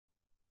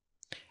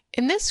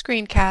In this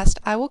screencast,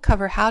 I will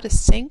cover how to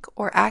sync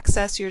or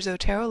access your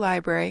Zotero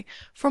library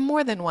from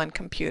more than one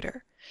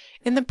computer.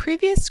 In the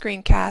previous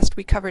screencast,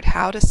 we covered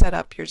how to set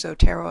up your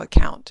Zotero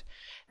account.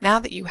 Now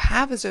that you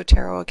have a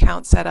Zotero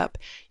account set up,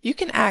 you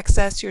can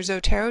access your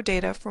Zotero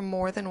data from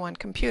more than one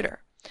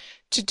computer.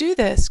 To do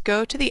this,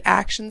 go to the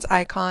Actions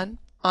icon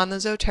on the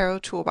Zotero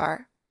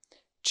toolbar,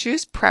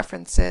 choose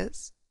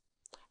Preferences,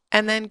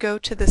 and then go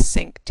to the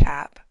Sync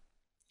tab.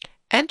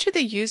 Enter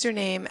the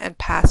username and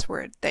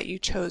password that you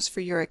chose for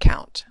your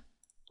account.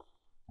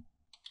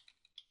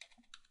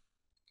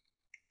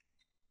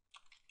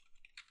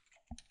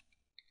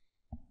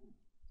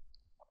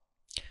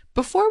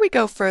 Before we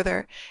go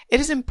further, it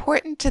is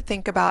important to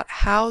think about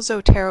how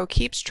Zotero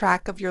keeps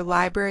track of your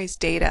library's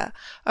data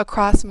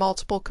across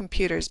multiple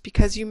computers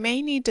because you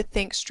may need to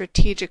think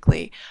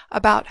strategically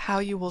about how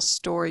you will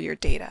store your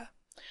data.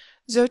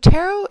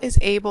 Zotero is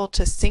able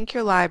to sync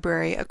your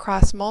library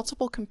across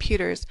multiple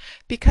computers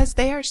because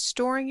they are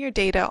storing your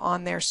data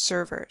on their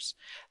servers.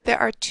 There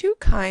are two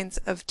kinds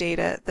of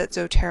data that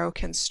Zotero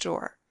can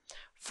store.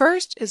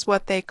 First is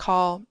what they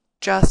call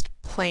just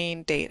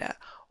plain data,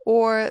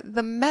 or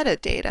the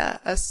metadata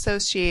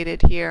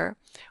associated here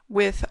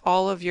with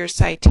all of your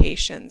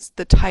citations,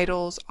 the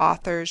titles,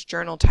 authors,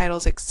 journal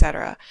titles,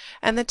 etc.,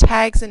 and the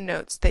tags and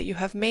notes that you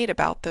have made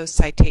about those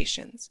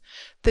citations.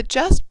 The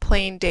just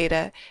plain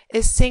data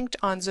is synced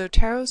on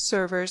Zotero's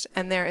servers,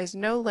 and there is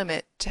no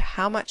limit to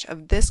how much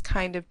of this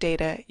kind of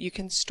data you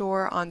can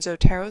store on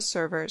Zotero's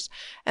servers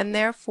and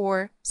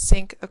therefore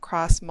sync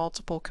across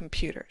multiple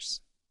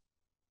computers.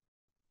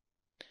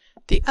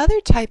 The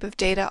other type of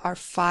data are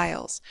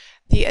files,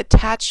 the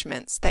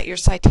attachments that your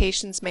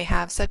citations may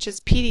have, such as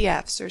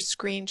PDFs or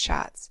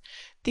screenshots.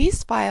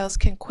 These files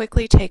can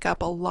quickly take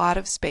up a lot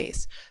of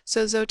space,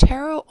 so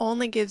Zotero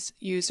only gives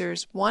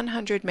users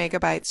 100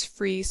 megabytes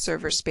free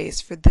server space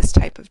for this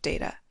type of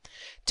data.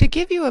 To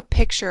give you a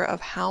picture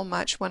of how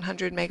much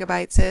 100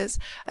 megabytes is,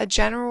 a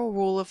general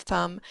rule of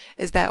thumb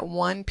is that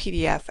one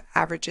PDF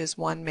averages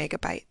 1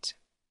 megabyte.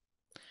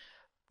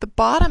 The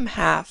bottom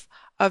half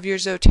of your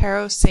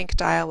Zotero Sync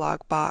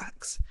dialog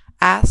box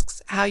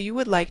asks how you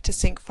would like to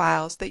sync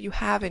files that you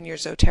have in your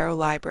Zotero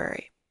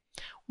library.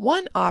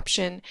 One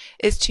option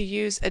is to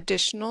use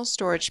additional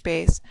storage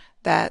space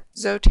that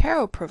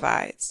Zotero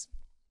provides.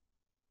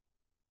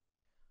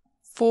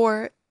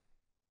 For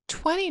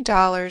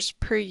 $20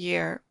 per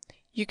year,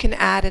 you can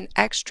add an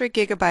extra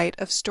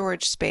gigabyte of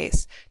storage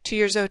space to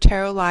your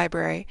Zotero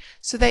library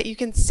so that you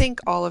can sync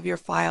all of your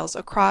files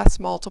across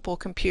multiple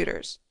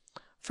computers.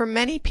 For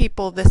many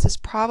people, this is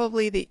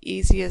probably the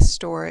easiest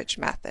storage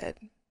method.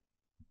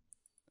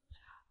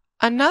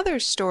 Another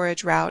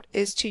storage route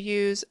is to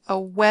use a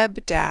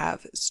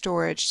WebDAV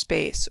storage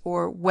space,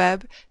 or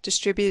Web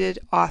Distributed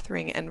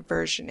Authoring and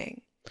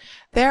Versioning.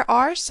 There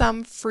are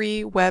some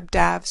free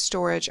WebDAV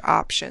storage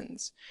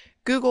options.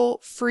 Google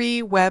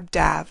free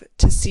WebDAV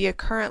to see a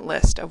current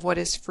list of what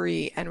is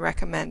free and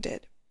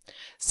recommended.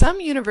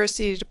 Some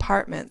university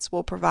departments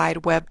will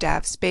provide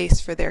WebDAV space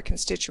for their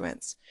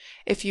constituents.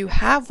 If you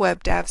have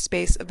WebDAV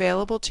space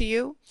available to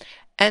you,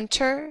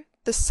 enter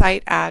the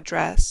site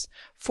address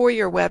for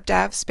your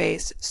WebDAV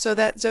space so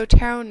that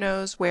Zotero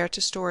knows where to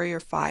store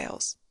your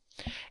files.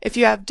 If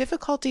you have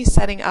difficulty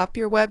setting up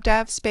your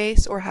WebDAV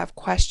space or have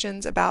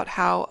questions about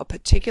how a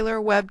particular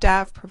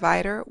WebDAV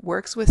provider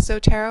works with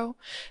Zotero,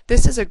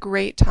 this is a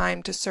great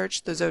time to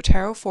search the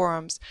Zotero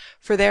forums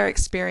for their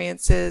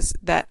experiences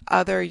that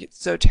other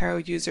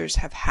Zotero users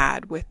have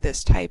had with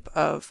this type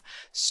of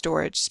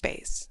storage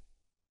space.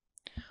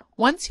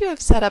 Once you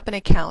have set up an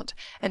account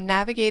and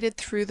navigated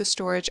through the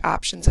storage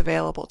options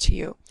available to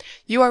you,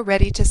 you are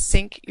ready to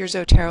sync your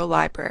Zotero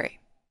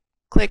library.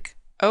 Click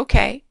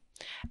OK,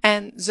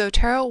 and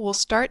Zotero will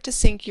start to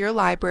sync your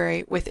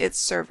library with its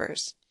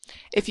servers.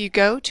 If you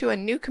go to a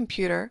new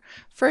computer,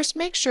 first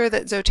make sure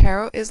that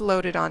Zotero is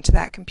loaded onto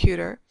that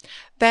computer.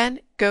 Then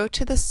go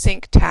to the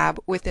Sync tab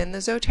within the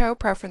Zotero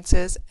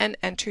Preferences and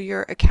enter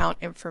your account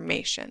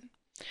information.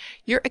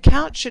 Your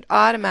account should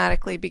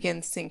automatically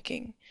begin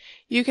syncing.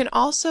 You can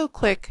also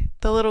click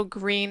the little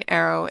green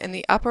arrow in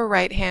the upper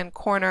right-hand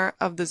corner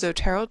of the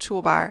Zotero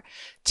toolbar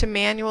to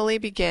manually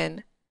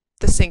begin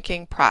the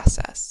syncing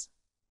process.